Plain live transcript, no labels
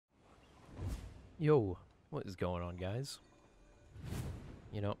Yo, what is going on, guys?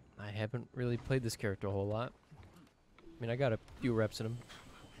 You know, I haven't really played this character a whole lot. I mean, I got a few reps in him,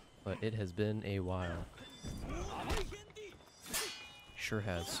 but it has been a while. Sure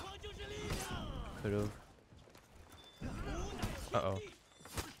has. Could've. Uh-oh.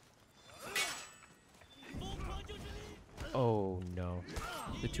 Oh, no.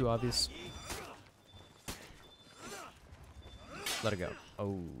 Is it too obvious? Let it go.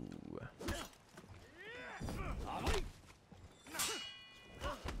 Oh.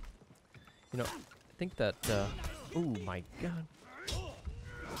 You know, I think that, oh my god.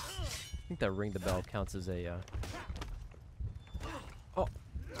 I think that ring the bell counts as a, oh.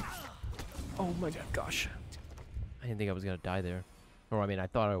 Oh my gosh. I didn't think I was gonna die there. Or, I mean, I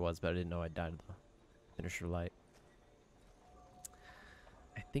thought I was, but I didn't know I died of the finisher light.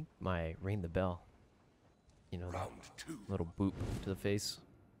 I think my ring the bell, you know, that little boop to the face,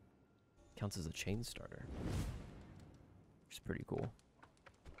 counts as a chain starter. Which is pretty cool.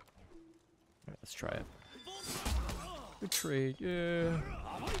 Alright, let's try it. Good trade, yeah.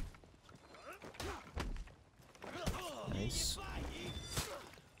 Nice.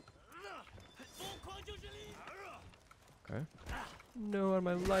 Okay. No, on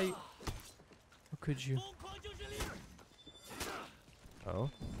my light. How could you?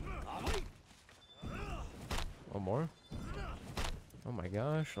 Oh. One more. Oh my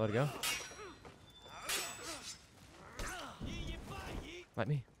gosh, let it go. Let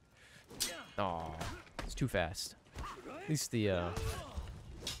me. Oh, it's too fast. At least the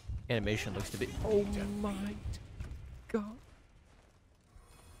animation looks to be. Oh my god!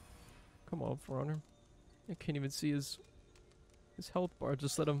 Come on, ForHonor. I can't even see his health bar.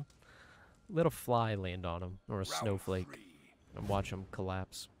 Just let a fly land on him or a snowflake, and watch him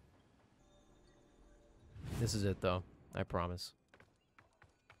collapse. This is it, though. I promise.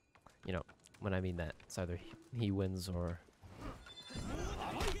 You know, when I mean that, it's either he wins or.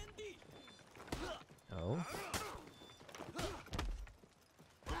 Oh.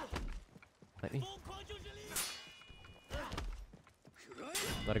 Let me.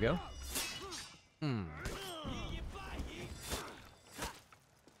 Let it go. Hmm.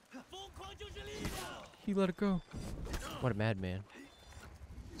 He let it go. What a madman.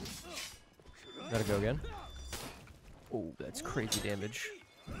 Let it go again. Oh, that's crazy damage.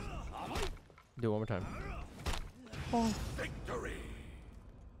 Do it one more time. Oh. Victory.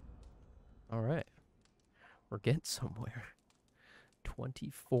 All right. We're getting somewhere.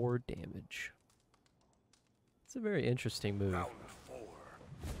 24 damage. It's a very interesting move.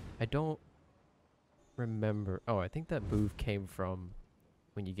 I don't remember. Oh, I think that move came from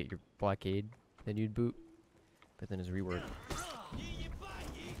when you get your blockade, then you'd boot. But then his rework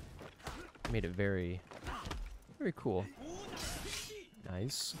made it very, very cool.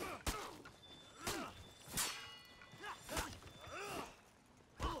 Nice.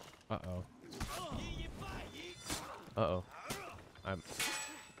 Uh-oh. Uh-oh.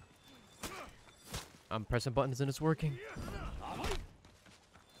 I'm pressing buttons and it's working.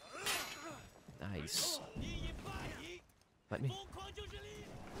 Nice. Let me.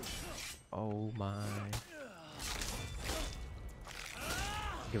 Oh my.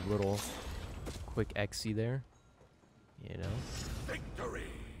 Give a little quick XC there. You know. Victory.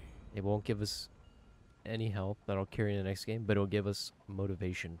 It won't give us any help that'll carry in the next game, but it'll give us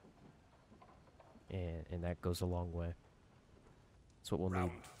motivation. And that goes a long way. That's what we'll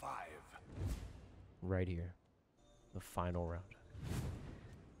need. Right here. The final round.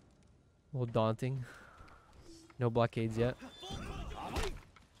 A little daunting. No blockades yet.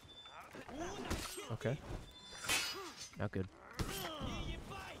 Okay. Not good.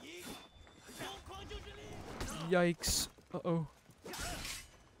 Yikes. Uh-oh.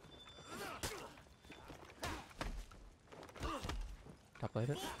 Top light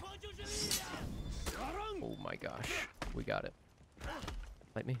it. Oh my gosh. We got it.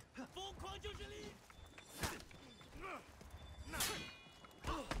 Light me.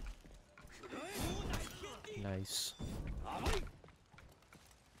 Nice. Can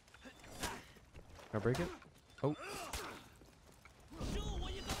I break it? Oh.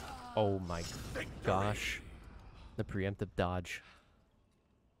 Oh my gosh. The preemptive dodge.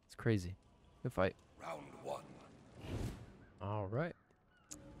 It's crazy. Good fight. Round one. Alright.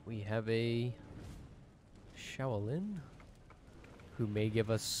 We have a Shaolin who may give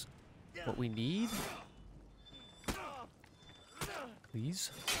us what we need.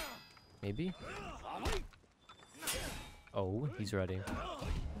 Please. Maybe. Oh, he's ready.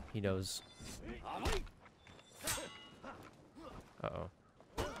 He knows. Uh-oh.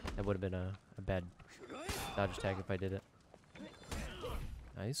 That would have been a bad dodge attack if I did it.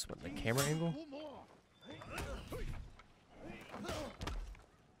 Nice. What, the camera angle?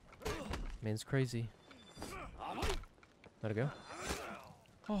 Man's crazy. Let it go.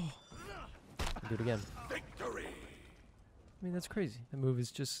 Oh. Do it again. Victory. I mean, that's crazy. The move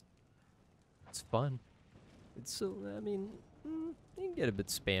is just... It's fun. It's so... I mean, you can get a bit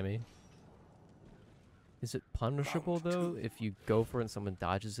spammy. Is it punishable, though, if you go for it and someone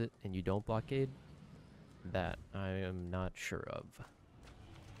dodges it and you don't blockade? That I am not sure of.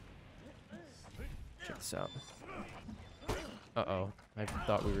 Check this out. Uh-oh. I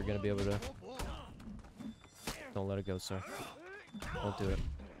thought we were going to be able to... Don't let it go, sir. Don't do it.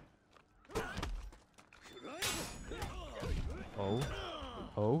 Oh.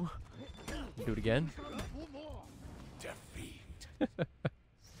 Oh. Do it again. Defeat.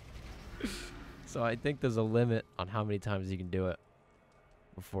 So I think there's a limit on how many times you can do it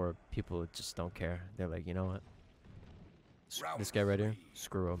before people just don't care. They're like, you know what? This guy right here,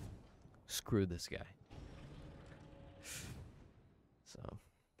 screw him. Screw this guy. So,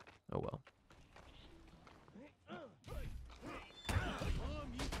 oh well.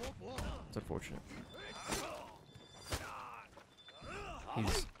 It's unfortunate.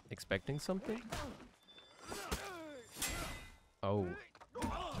 He's expecting something? Oh.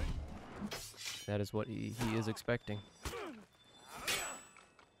 That is what he is expecting.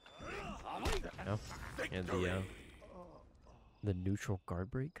 No. And the neutral guard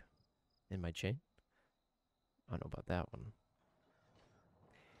break in my chain. I don't know about that one.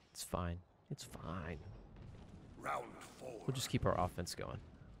 It's fine. It's fine. Round 4. We'll just keep our offense going.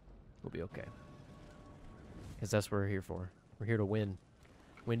 We'll be okay. Because that's what we're here for. We're here to win.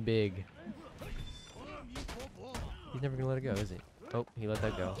 Win big. He's never gonna let it go, is he? Oh, he let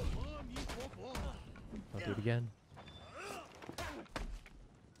that go. I'll do it again.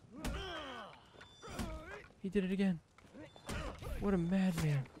 He did it again. What a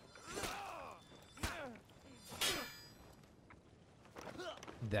madman.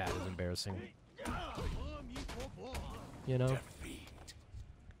 That is embarrassing. You know?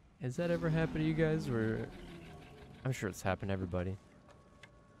 Has that ever happened to you guys? Or I'm sure it's happened to everybody.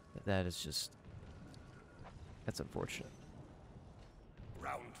 But that is just... That's unfortunate.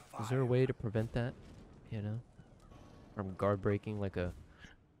 Round 5. Is there a way to prevent that? You know? From guard breaking like a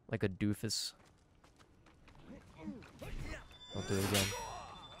doofus. I'll do it again.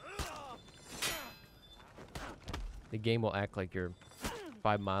 The game will act like you're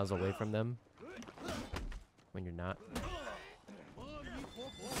 5 miles away from them when you're not.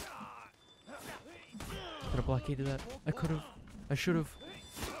 Could have blockaded that. I could have. I should have.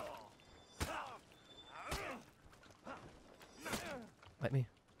 Let me.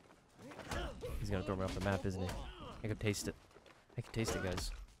 He's gonna throw me off the map, isn't he? I could taste it. I can taste it,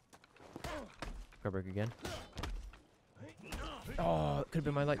 guys. Guard break again. Oh, it could have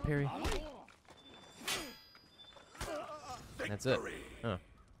been my light parry. That's it. Huh.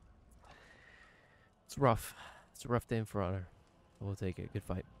 It's rough. It's a rough day in ForHonor. We'll take it. Good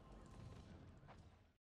fight.